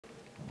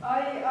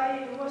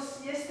I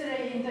was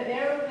yesterday in the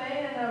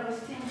aeroplane and I was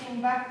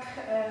thinking back,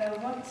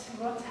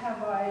 what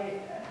have I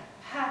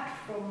had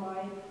from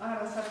my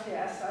Arrasate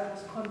as I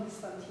was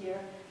contestant here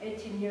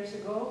 18 years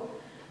ago,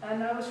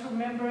 and I was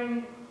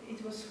remembering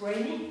it was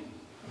rainy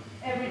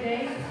every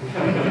day.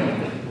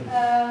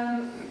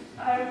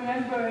 I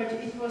remembered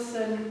it was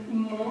an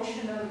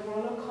emotional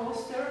roller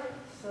coaster,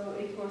 so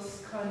it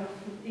was kind of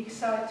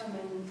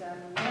excitement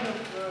and a lot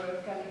of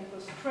work, and it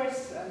was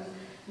stress and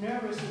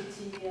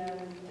nervousity,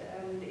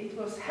 and it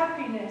was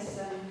happiness,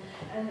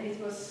 and it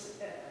was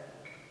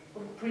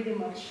pretty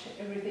much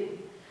everything.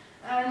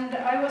 And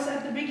I was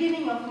at the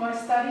beginning of my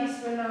studies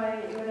when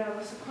I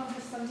was a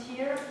contestant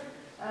here,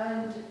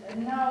 and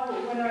now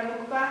when I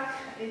look back,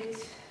 it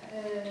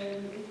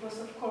was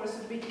of course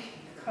a big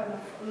kind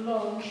of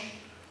launch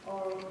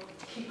or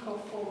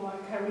kick-off for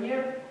my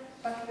career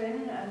back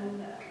then,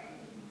 and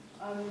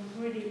I'm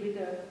really with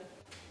a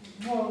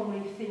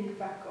warmly think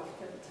back of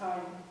that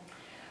time.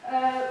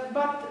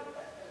 But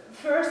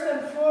first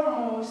and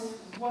foremost,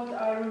 what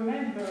I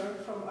remember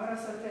from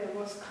Arrasate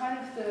was kind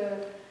of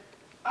the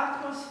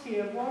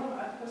atmosphere, warm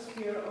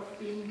atmosphere of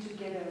being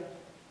together.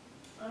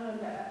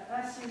 And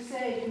as you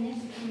say,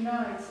 music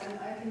unites, and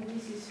I think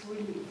this is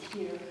really it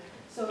here.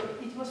 So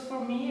it was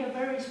for me a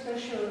very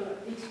special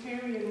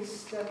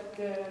experience that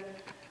the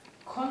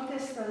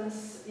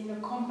contestants in a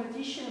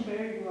competition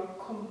where you are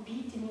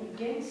competing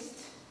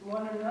against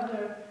one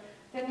another,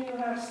 then you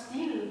have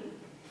still,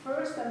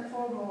 first and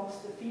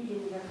foremost, the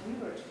feeling that we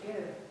were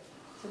together.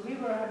 So we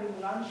were having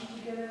lunch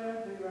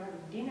together, we were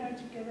having dinner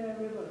together,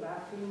 we were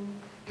laughing,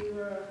 we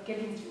were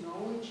getting to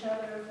know each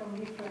other from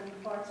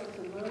different parts of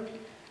the world.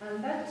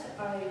 And that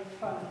I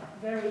found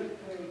very,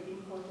 very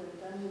important.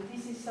 And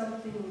this is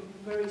something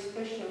very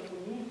special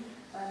for me.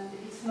 And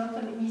it's not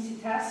an easy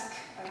task,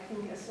 I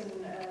think, as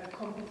a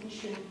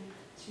competition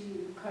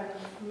to kind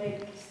of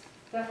make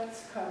that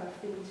kind of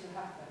thing to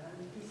happen.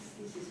 And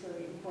this is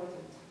very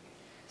important.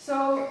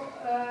 So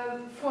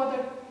for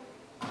the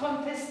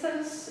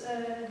contestants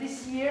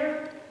this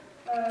year,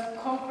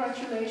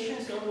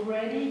 congratulations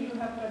already. You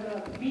have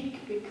done a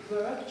big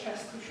work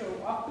just to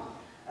show up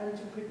and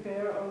to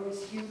prepare all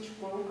these huge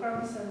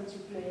programs and to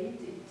play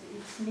it.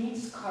 It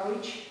needs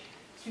courage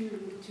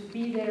to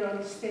be there on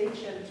the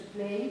stage and to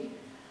play.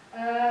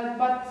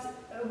 But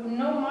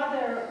no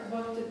matter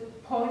what the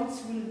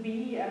points will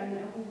be and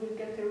who will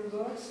get the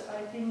rewards,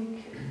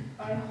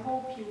 I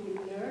hope you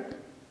will learn.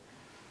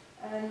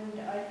 And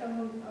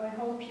I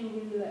hope you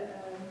will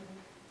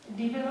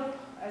develop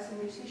as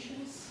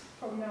musicians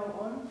from now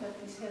on,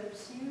 that this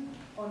helps you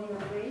on your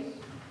way.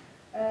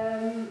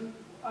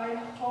 I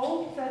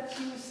hope that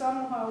you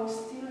somehow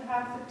still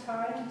have the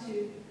time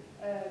to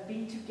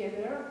be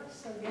together,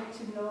 so get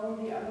to know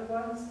the other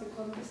ones, the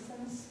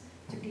contestants,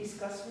 to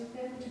discuss with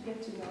them, to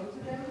get to know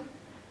them.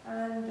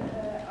 And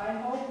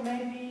I hope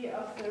maybe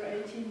after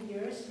 18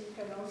 years you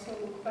can also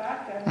look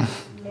back and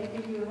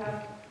maybe you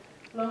have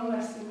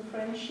long-lasting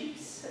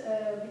friendships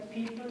with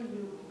people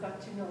you got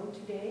to know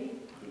today,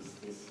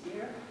 this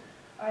year.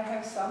 I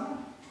have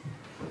some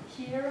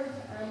here,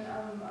 and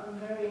I'm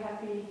very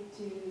happy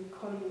to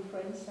call you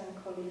friends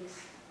and colleagues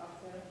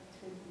after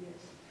 20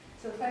 years.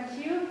 So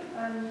thank you,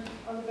 and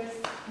all the best.